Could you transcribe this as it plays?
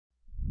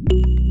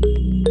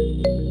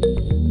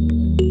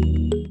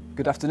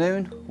Good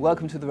afternoon,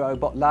 welcome to the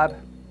Robot Lab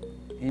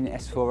in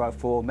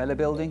S404 Mellor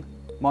Building.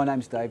 My name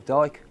is David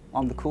Dyke.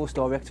 I'm the Course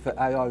Director for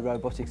AI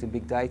Robotics and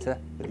Big Data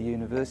at the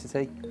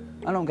university,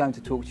 and I'm going to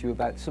talk to you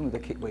about some of the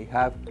kit we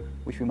have,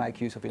 which we make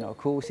use of in our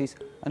courses,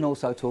 and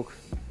also talk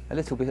a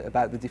little bit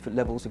about the different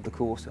levels of the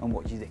course and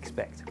what you'd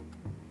expect.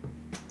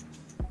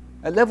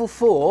 At level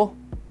 4,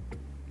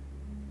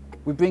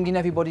 we're bringing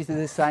everybody to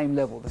the same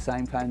level, the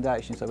same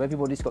foundation, so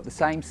everybody's got the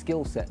same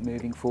skill set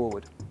moving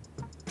forward.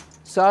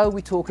 So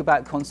we talk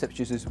about concepts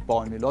such as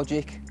binary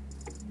logic,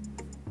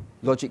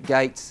 logic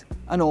gates,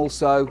 and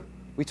also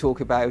we talk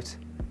about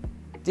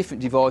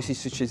different devices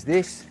such as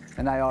this,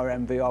 an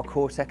ARM VR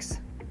Cortex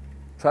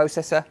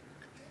processor,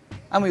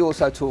 and we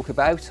also talk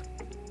about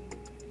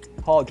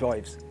hard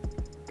drives.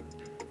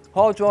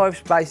 Hard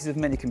drives, basis of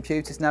many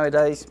computers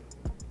nowadays,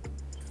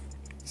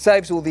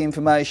 saves all the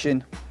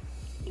information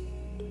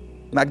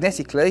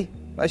magnetically.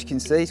 As you can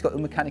see, it's got the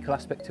mechanical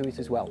aspect to it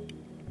as well.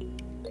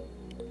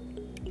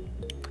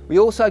 We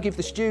also give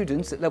the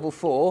students at level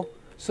 4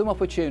 some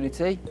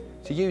opportunity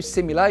to use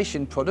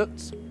simulation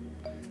products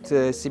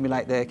to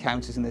simulate their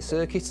counters and their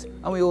circuits,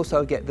 and we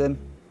also get them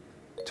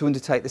to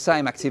undertake the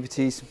same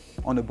activities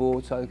on a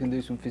board so they can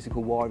do some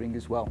physical wiring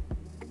as well.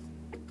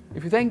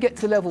 If we then get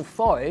to level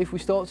 5, we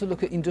start to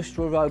look at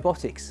industrial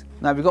robotics.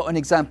 Now we've got an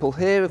example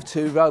here of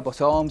 2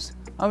 robot arms,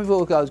 and we've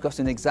also got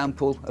an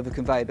example of a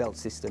conveyor belt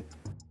system.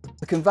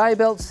 The conveyor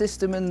belt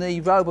system and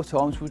the robot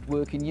arms would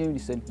work in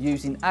unison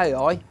using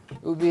AI.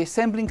 It would be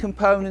assembling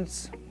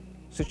components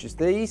such as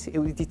these. It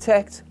would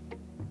detect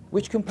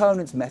which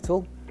component's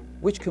metal,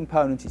 which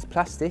component is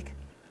plastic,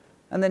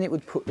 and then it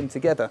would put them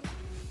together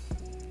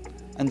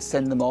and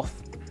send them off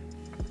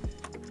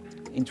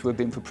into a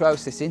bin for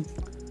processing.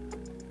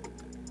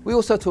 We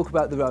also talk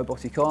about the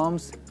robotic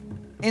arms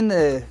in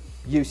the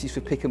uses for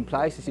pick and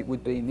place, as it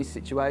would be in this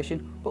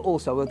situation, but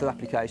also other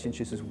applications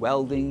such as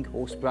welding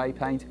or spray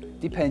paint,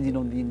 depending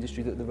on the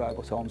industry that the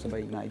robot arms are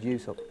being made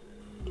use of.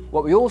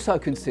 What we also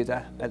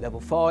consider at level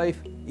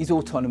 5 is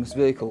autonomous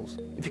vehicles.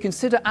 If you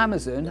consider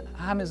Amazon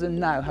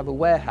now have a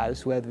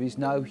warehouse where there is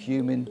no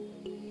human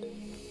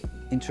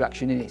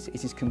interaction in it.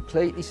 It is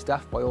completely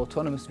staffed by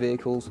autonomous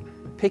vehicles,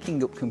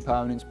 picking up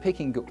components,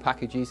 picking up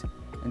packages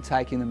and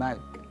taking them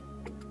out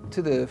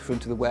to the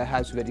front of the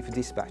warehouse ready for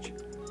dispatch.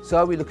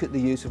 So we look at the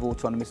use of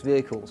autonomous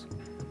vehicles.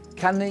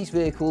 Can these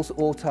vehicles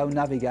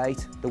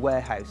auto-navigate the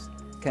warehouse?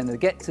 Can they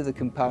get to the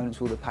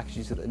components or the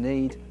packages that they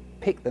need,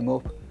 pick them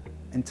up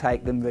and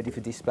take them ready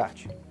for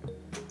dispatch?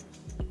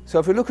 So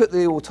if we look at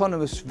the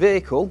autonomous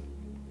vehicle,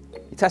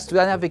 it has to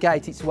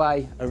navigate its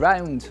way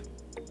around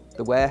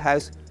the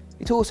warehouse.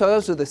 It also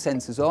has other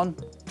sensors on,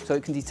 so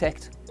it can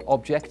detect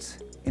objects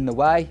in the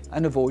way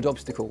and avoid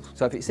obstacles.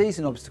 So if it sees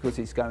an obstacle as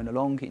it's going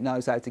along, it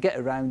knows how to get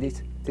around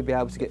it to be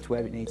able to get to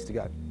where it needs to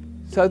go.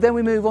 So then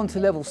we move on to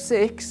level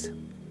 6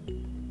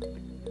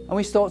 and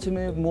we start to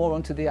move more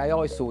onto the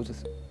AI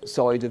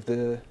side of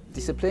the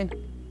discipline.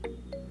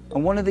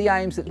 And one of the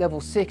aims at level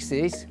 6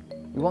 is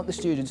we want the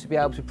students to be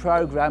able to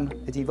program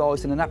a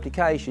device and an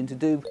application to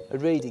do a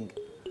reading.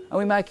 And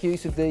we make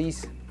use of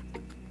these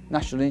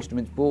National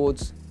Instruments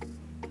boards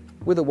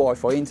with a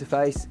Wi-Fi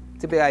interface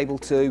to be able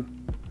to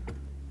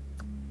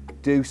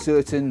do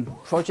certain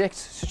projects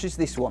such as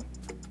this one.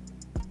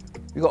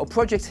 We've got a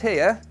project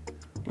here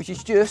which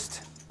is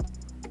just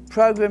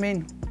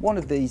programming one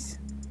of these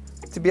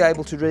to be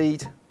able to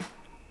read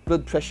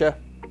blood pressure,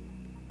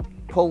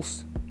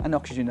 pulse and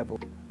oxygen level.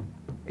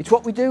 It's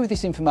what we do with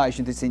this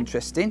information that's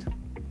interesting,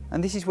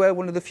 and this is where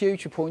one of the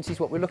future points is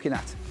what we're looking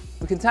at.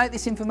 We can take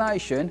this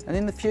information and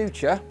in the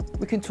future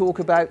we can talk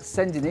about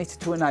sending it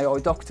to an AI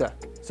doctor.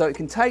 So it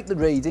can take the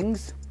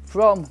readings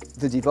from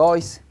the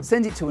device,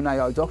 send it to an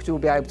AI doctor who will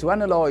be able to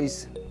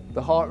analyse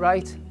the heart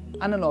rate,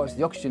 analyse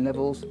the oxygen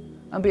levels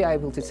and be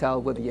able to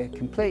tell whether you're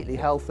completely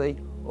healthy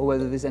or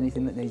whether there's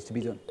anything that needs to be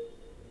done.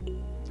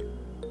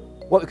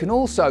 What we can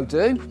also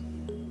do,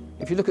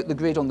 if you look at the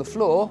grid on the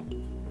floor,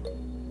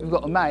 we've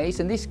got a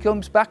maze, and this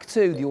comes back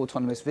to the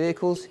autonomous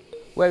vehicles,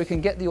 where we can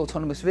get the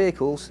autonomous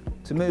vehicles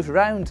to move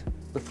around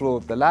the floor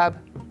of the lab,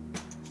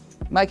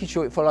 making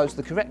sure it follows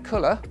the correct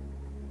colour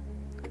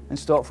and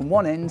start from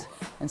one end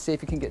and see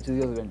if we can get to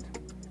the other end.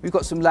 We've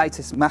got some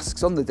latest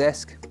masks on the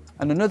desk,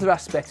 and another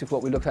aspect of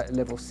what we look at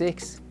level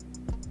 6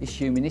 is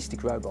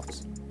humanistic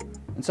robots.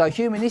 And so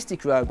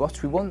humanistic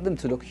robots, we want them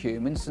to look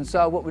humans, and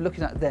so what we're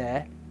looking at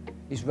there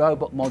is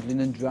robot modelling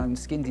and drone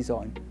skin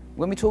design.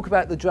 When we talk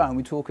about the drone,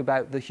 we talk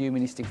about the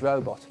humanistic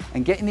robot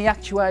and getting the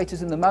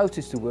actuators and the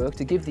motors to work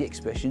to give the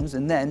expressions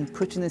and then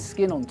putting the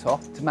skin on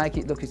top to make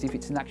it look as if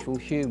it's an actual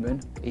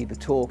human, either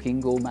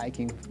talking or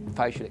making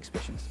facial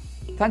expressions.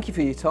 Thank you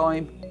for your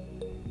time.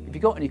 If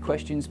you've got any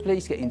questions,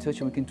 please get in touch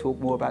and we can talk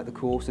more about the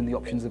course and the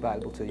options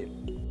available to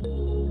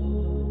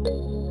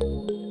you.